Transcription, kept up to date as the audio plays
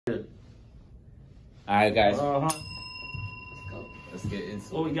Alright, guys. Let's get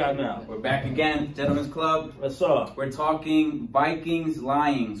into What we got now? We're back again, Gentlemen's Club. What's up? We're talking Vikings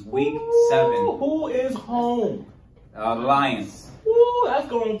Lions, week 7. Who is home? The Lions. Ooh, that's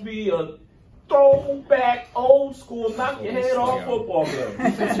going to be a throwback, old school, knock your head off football game.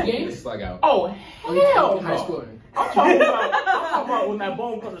 Defensive game? slug out. Oh, hell High no. scoring. I'm talking about when that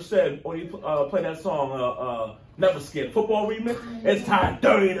Bone Cutter said, when he played that song, Never Scared, football remix, it's time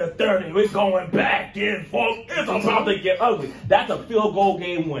 30 to 30, we're going back and forth, it's about to get ugly. That's a field goal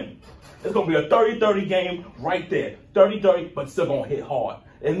game win. It's going to be a 30-30 game right there. 30-30, but still going to hit hard.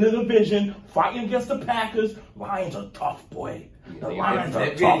 In the division, fighting against the Packers, Lions are tough, boy. The Lions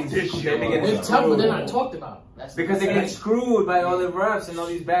are tough this year. They're tough, but they're not talked about. Because they get screwed by all the refs and all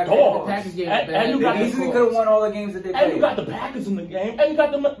these bad Dogs. The Packers game is And bad. you got They easily could have won all the games that they played. And you got the Packers in the game, and you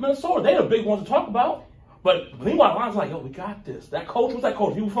got the Minnesota. They're the big ones to talk about. But meanwhile, Lions like, yo, we got this. That coach was that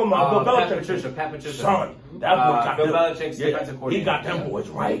coach. He was from Bill Belichick. Pat Patricia. Son, that boy got Bill them. Belichick's defensive coordinator. He got them boys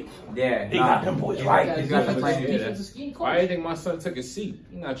right. Yeah. He got them boys right. He's got them playing. Defensive scheme coach. I think my son took a seat.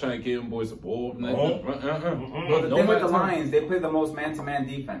 He's not trying to give them boys a ball. Well, the thing with the Lions, they play the most man-to-man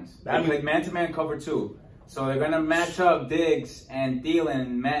defense. They play man-to-man cover 2. So they're going to match up Diggs and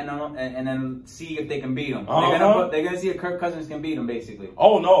Thielen and then see if they can beat them. They're going to see if Kirk Cousins can beat them, basically.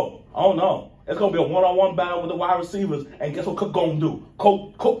 Oh, no. Oh, no. It's going to be a one-on-one battle with the wide receivers. And guess what Cook going to do?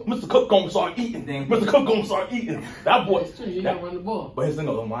 Mr. Cook going to start eating. Mr. Cook going to start eating. That boy. You got to run the ball. But his thing,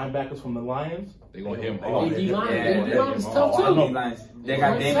 the linebackers from the Lions, They're going to hit him. D-line is tough, too. They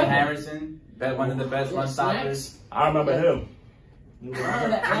got Damon Harrison, one of the best run stoppers. I remember him.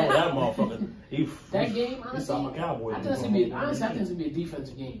 That motherfucker. That game, honestly, my Cowboys. I think it's going to be a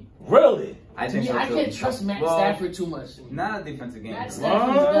defensive game. Really? I think so, I too. can't trust Matt Stafford too much. Not a defensive game. Matt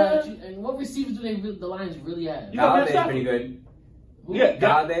Stafford's good. And what receivers do the Lions really have? Galladay's pretty good. Yeah,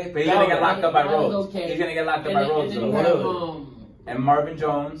 Galladay's, but he's going to get locked up by Rhodes. He's going to get locked up by Rhodes. And Marvin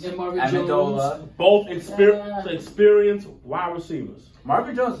Jones, Amendola. Both experienced wide receivers.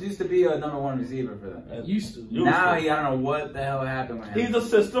 Marvin Jones used to be a #1 receiver for them. Used to. Now I don't know what the hell happened with him. He's a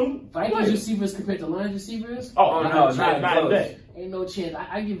system. Vikings receivers compared to Lions receivers? Oh no, not close. Ain't no chance.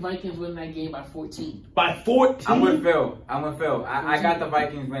 I give Vikings winning that game by 14. By 14? I'm with Phil. I got the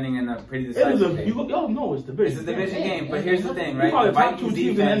Vikings winning in a pretty decisive game. Y'all know it's division. It's a division game, but here's the thing, right? The Vikings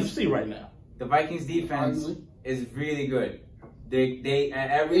defense in the NFC right now. The Vikings defense is really good. They at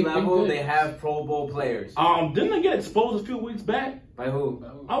every level they have Pro Bowl players. Didn't they get exposed a few weeks back? By who?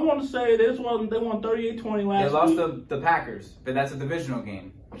 I want to say they won 38-20 last week. They lost the Packers, but that's a divisional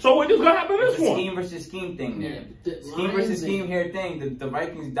game. So what is gonna happen this one? Scheme versus scheme thing there. Scheme versus scheme here thing. The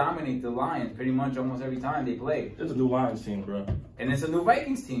Vikings dominate the Lions pretty much almost every time they play. It's a new Lions team, bro. And it's a new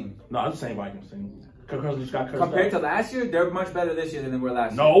Vikings team. No, it's the same Vikings team. Compared to last year, they're much better this year than they were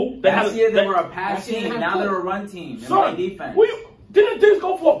last year. No, last year they were a pass team. Now they're a run team. Son, defense. Didn't Diggs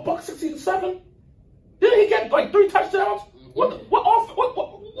go for $167? Didn't he get like 3 touchdowns? What are you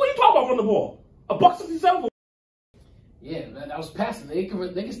talking about running the ball? $167? Yeah, that was passing. They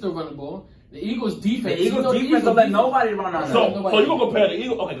can still run the ball. The Eagles defense. The Eagles defense don't let nobody run on them. So you're gonna compare the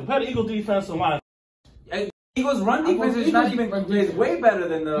Eagles? Okay, compare the Eagles defense and Lions. Eagles run defense is not even way better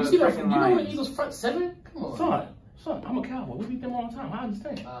than the freaking Lions. You know the Eagles front 7? Come on, son. I'm a Cowboy. We beat them all the time. I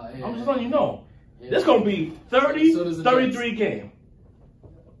understand. Yeah. I'm just letting you know. Yeah. This gonna be 30-33 game.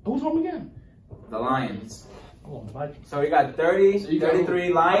 Who's home again? The Lions. Oh, the Vikings. So we got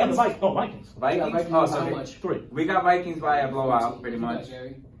 33 Lions. Vikings. Vikings? Oh, sorry. How much? 3. We got Vikings by a blowout, pretty much.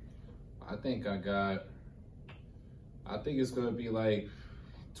 I think it's going to be like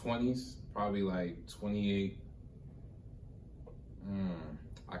 20s, probably like 28.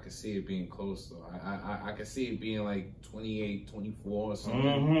 I could see it being close, though. I could see it being like 28, 24 or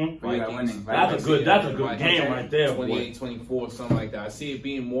something. Vikings. That's a good game right there. 28, 24, something like that. I see it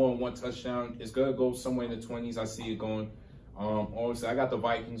being more than 1 touchdown. It's going to go somewhere in the 20s. I see it going. Obviously, I got the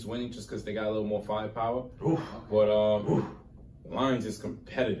Vikings winning just because they got a little more firepower. But Lions is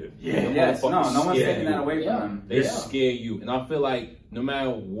competitive. Yes, no one's taking that away from them. They scare you. And I feel like no matter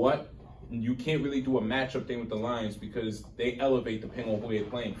what, you can't really do a matchup thing with the Lions because they elevate depending on who they're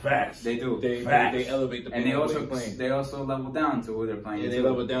playing. Facts. They do. They elevate depending on who they're playing. They also level down to who they're playing. Yeah, they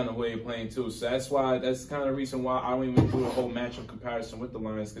level down to who they're playing too. So that's kind of the reason why I don't even do a whole matchup comparison with the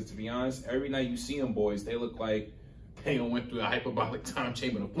Lions. Because to be honest, every night you see them boys, they look like They went through a hyperbolic time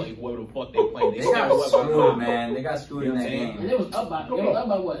chamber to play whoever the fuck they played. They got screwed, man. They got screwed in that game. And it was up by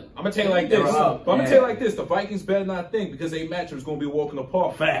what? I'm gonna tell you like this. I'm gonna tell you like this. The Vikings better not think because they matchup is gonna be walking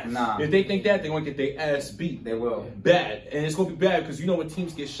apart fast. Nah. If they think that, they're gonna get their ass beat. They will. Bad, and it's gonna be bad because you know when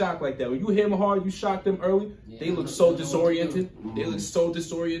teams get shocked like that. When you hit them hard, you shock them early. They look so disoriented. They look so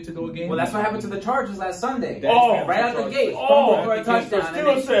disoriented all game. Well, that's what happened to the Chargers last Sunday. Right out the gate. For a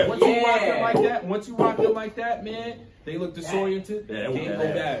touchdown. Once you rock them like that, man, they look disoriented. Yeah, Can't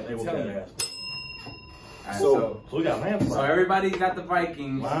go bad. I'm telling you. So we got landslide. So everybody's got the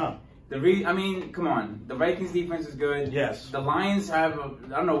Vikings. Wow. I mean, come on. The Vikings defense is good. Yes. The Lions have, I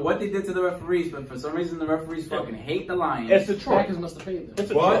don't know what they did to the referees, but for some reason the referees fucking hate the Lions. It's a trick. Packers must have paid them.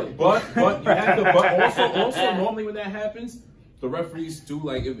 It's a trick. But you have to. But also normally when that happens, the referees do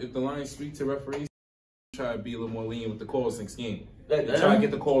like if the Lions speak to referees, try to be a little more lenient with the calls next game. They try to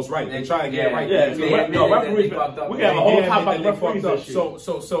get the calls right. They try to get it right. Referees. We got a whole top about referees this year.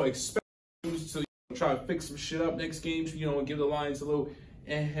 So expect to try to fix some shit up next game. You know, and give the Lions a little.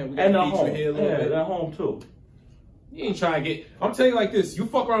 We got to beat you here a little bit. They're home too. You ain't trying to get. I'm telling you like this. You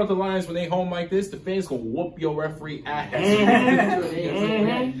fuck around with the Lions when they home like this, the fans gonna whoop your referee ass. They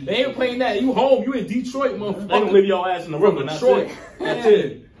ain't playing that. You home. You in Detroit, motherfucker. They gonna leave your ass in the river. Detroit. That's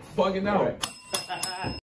it. Fucking out.